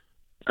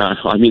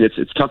 I mean,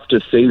 it's tough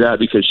to say that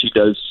because she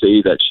does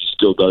say that she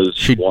still does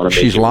want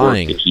to make it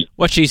lying. Work.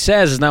 What she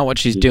says is not what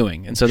she's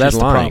doing, and so that's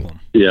the problem.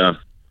 Yeah.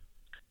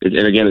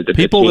 And again,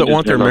 people that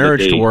want their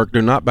marriage to work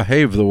do not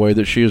behave the way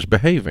that she is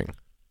behaving.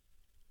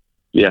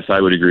 Yes, I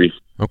would agree.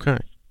 Okay.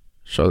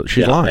 So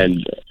she's lying.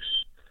 And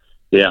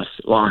yes.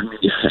 Well,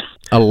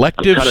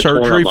 elective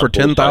surgery for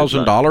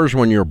 $10,000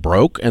 when you're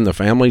broke and the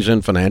family's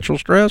in financial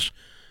stress?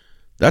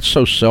 That's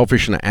so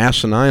selfish and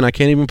asinine, I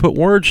can't even put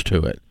words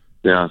to it.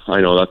 Yeah, I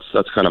know.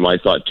 That's kind of my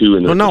thought, too.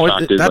 And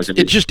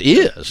it just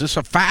is. It's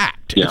a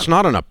fact. Yeah. It's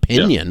not an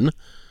opinion.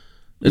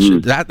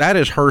 Yeah. That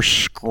is her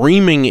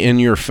screaming in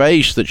your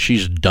face that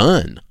she's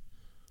done.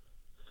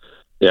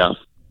 Yeah.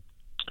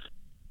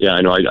 Yeah,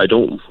 I know. I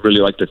don't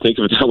really like to think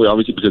of it that way,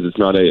 obviously, because it's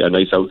not a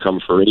nice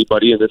outcome for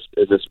anybody in this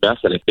mess.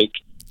 And I think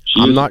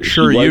I'm not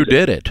sure you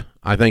did it.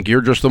 I think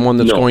you're just the one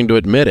that's going to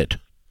admit it.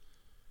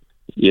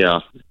 Yeah.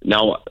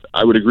 Now,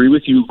 I would agree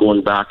with you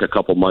going back a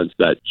couple months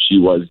that she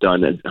was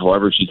done. And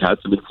however, she's had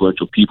some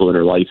influential people in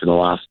her life in the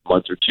last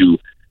month or two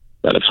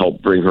that have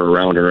helped bring her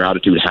around. Her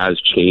attitude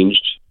has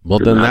changed. Well,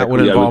 then that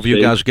would involve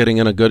you guys getting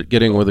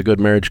with a good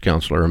marriage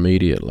counselor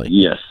immediately.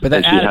 Yes. But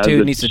that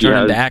attitude needs to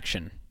turn into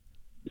action.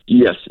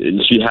 Yes,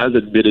 and she has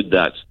admitted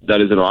that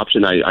is an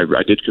option.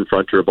 I did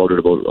confront her about it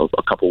about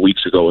a couple of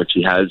weeks ago, and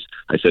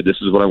I said, this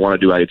is what I want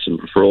to do. I had some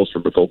referrals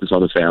from the Focus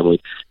on the Family,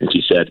 and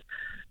she said,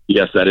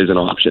 yes, that is an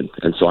option.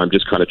 And so I'm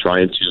just kind of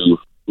trying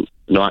to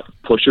not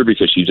push her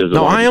because she doesn't.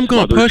 No, I am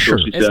going to push her.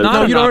 It's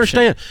not you don't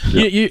understand.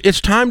 Yeah.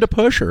 It's time to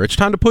push her. It's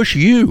time to push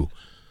you.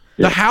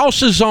 Yeah. The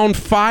house is on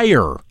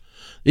fire.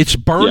 It's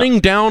burning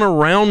down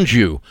around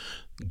you.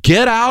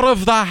 Get out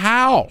of the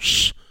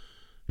house.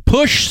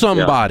 Push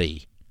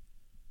somebody.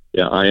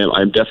 Yeah, I am.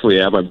 I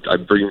definitely am.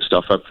 I'm bringing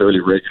stuff up fairly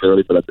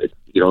regularly, but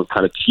I'm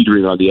kind of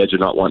teetering on the edge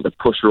of not wanting to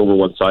push her over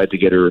one side to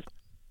get her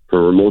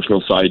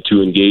emotional side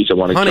to engage. I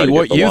want to. Honey,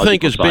 what you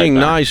think is being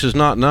nice is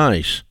not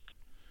nice.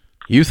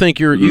 You think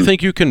you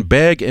think you can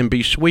beg and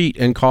be sweet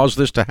and cause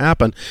this to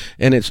happen,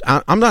 and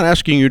I'm not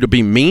asking you to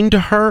be mean to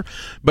her,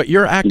 but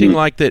you're acting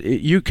like that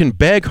you can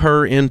beg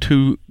her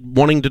into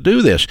wanting to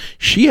do this.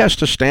 She has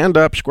to stand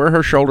up, square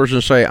her shoulders,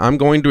 and say, I'm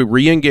going to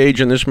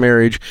re-engage in this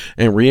marriage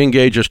and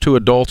re-engage as two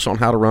adults on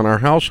how to run our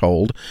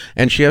household,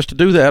 and she has to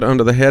do that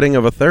under the heading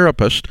of a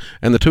therapist,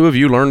 and the two of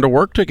you learn to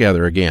work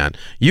together again.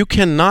 You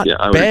cannot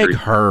beg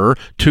her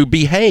to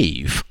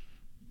behave.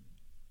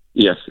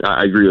 Yes,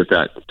 I agree with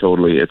that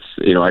totally. It's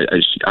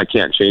I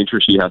can't change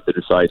her. She has to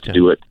decide to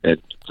do it. And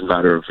it's a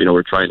matter of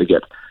we're trying to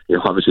get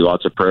obviously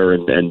lots of prayer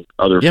and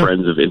other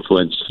friends of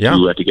influence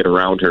to get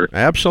around her.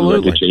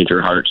 Absolutely, to change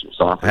her heart and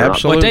soften her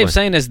up. What Dave's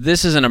saying is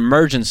this is an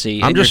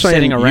emergency. I'm just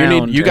saying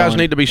you guys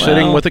need to be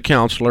sitting with a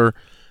counselor,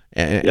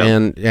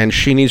 and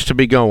she needs to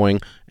be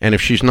going. And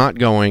if she's not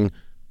going,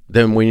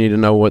 then we need to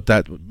know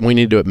we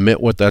need to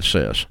admit what that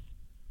says.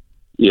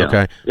 Yeah.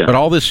 Okay. Yeah. But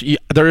all this,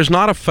 there is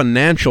not a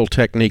financial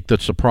technique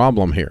that's the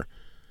problem here.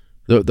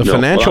 The No,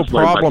 financial well, that's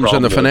my problems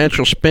and the problem.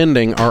 financial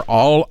spending are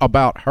all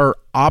about her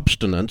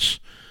obstinance,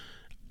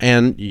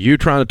 and you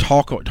trying to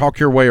talk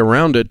your way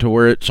around it to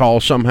where it's all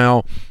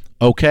somehow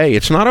okay.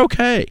 It's not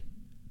okay.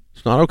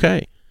 It's not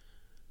okay.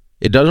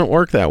 It doesn't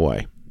work that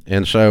way.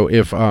 And so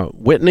if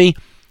Whitney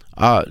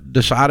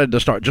decided to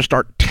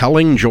start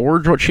telling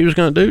George what she was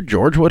going to do,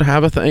 George would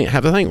have a thing.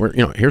 Where,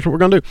 here's what we're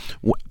going to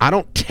do. I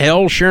don't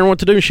tell Sharon what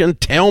to do. She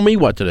doesn't tell me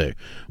what to do.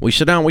 We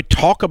sit down, we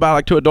talk about it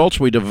like two adults.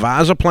 We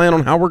devise a plan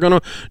on how we're going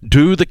to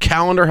do the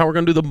calendar, how we're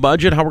going to do the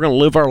budget, how we're going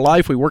to live our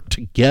life. We work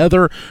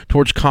together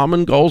towards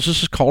common goals.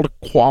 This is called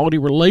a quality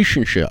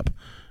relationship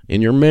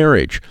in your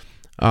marriage.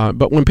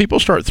 But when people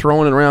start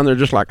throwing it around, they're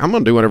just like, I'm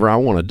going to do whatever I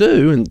want to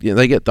do, and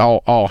they get the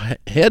all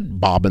head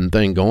bobbing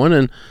thing going,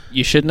 and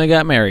you shouldn't have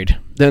got married.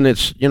 Then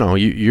it's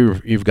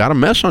you've got a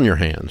mess on your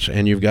hands,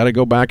 and you've got to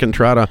go back and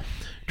try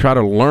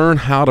to learn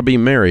how to be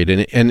married,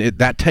 and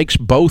that takes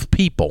both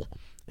people.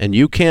 And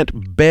you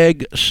can't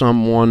beg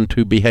someone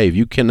to behave.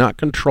 You cannot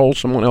control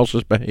someone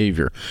else's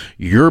behavior.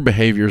 Your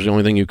behavior is the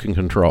only thing you can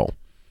control.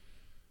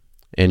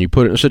 And you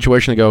put it in a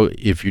situation to go,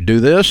 if you do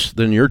this,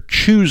 then you're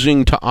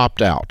choosing to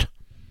opt out.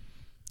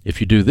 If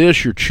you do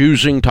this, you're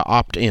choosing to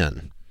opt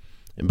in.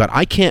 But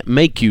I can't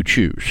make you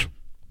choose.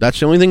 That's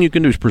the only thing you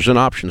can do is present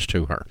options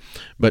to her.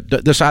 But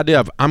this idea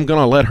of I'm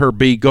going to let her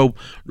go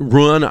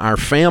run our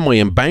family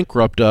and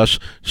bankrupt us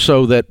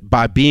so that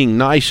by being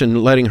nice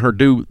and letting her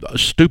do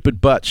stupid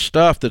butt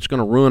stuff that's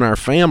going to ruin our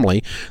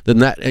family, then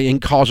that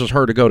causes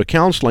her to go to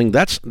counseling,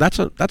 that's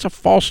a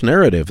false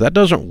narrative. That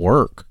doesn't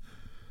work.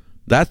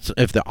 That's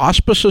if the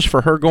auspices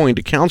for her going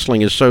to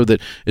counseling is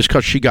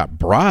because she got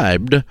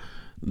bribed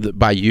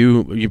by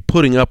you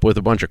putting up with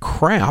a bunch of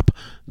crap,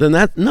 then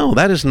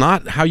that is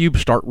not how you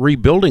start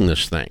rebuilding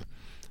this thing.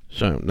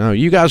 So no,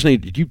 you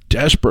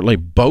desperately,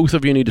 both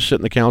of you need to sit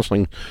in the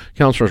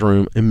counselor's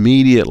room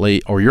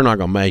immediately, or you're not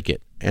going to make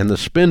it. And the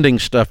spending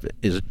stuff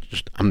is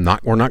just I'm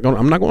not going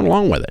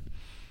along with it.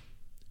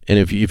 And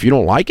if you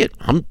don't like it,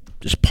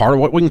 it's part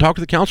of what we can talk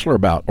to the counselor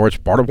about, or it's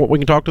part of what we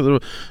can talk to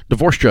the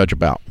divorce judge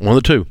about. One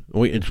of the two.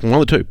 It's one of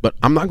the two. But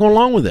I'm not going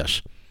along with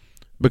this.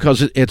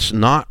 Because it's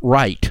not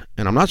right.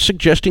 And I'm not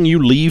suggesting you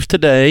leave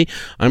today.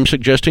 I'm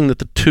suggesting that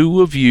the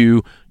two of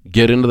you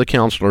get into the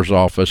counselor's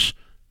office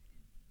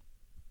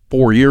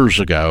 4 years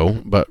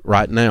ago, but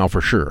right now for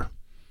sure.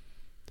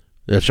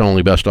 That's the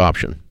only best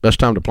option. Best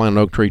time to plant an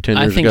oak tree 10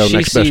 years ago.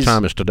 Next best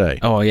time is today.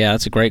 Oh, yeah,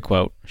 that's a great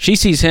quote. She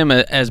sees him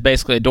as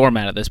basically a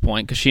doormat at this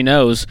point because she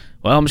knows,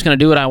 well, I'm just going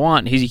to do what I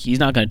want. He's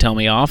not going to tell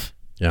me off.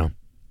 Yeah.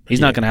 He's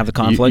not going to have the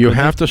conflict. You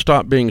have to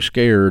stop being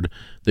scared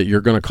that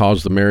you're going to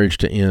cause the marriage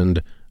to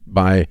end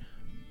by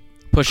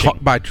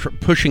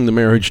pushing the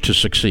marriage to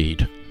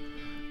succeed.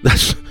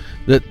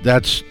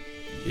 That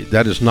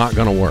is not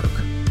going to work.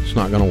 It's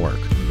not going to work.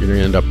 You're going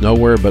to end up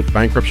nowhere but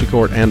bankruptcy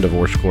court and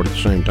divorce court at the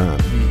same time.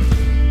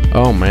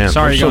 Oh man,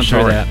 sorry you're going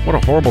through that. What a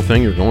horrible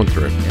thing you're going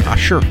through. I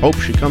sure hope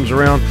she comes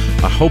around.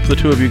 I hope the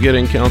two of you get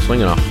in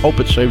counseling, and I hope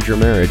it saves your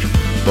marriage.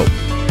 But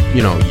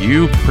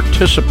you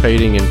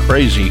participating in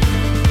crazy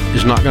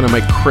is not going to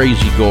make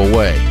crazy go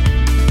away.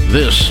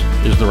 This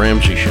is The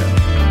Ramsey Show.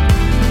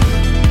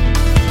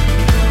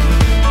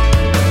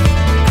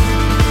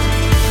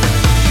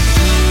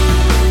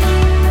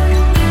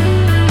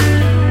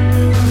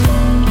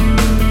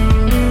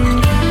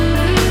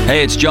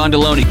 Hey, it's John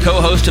Deloney,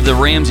 co-host of The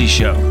Ramsey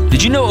Show.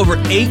 Did you know over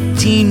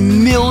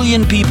 18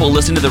 million people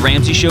listen to The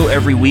Ramsey Show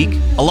every week?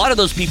 A lot of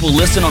those people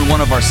listen on one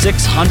of our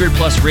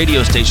 600-plus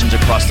radio stations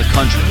across the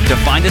country. To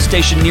find a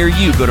station near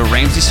you, go to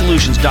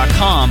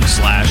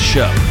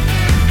RamseySolutions.com/show.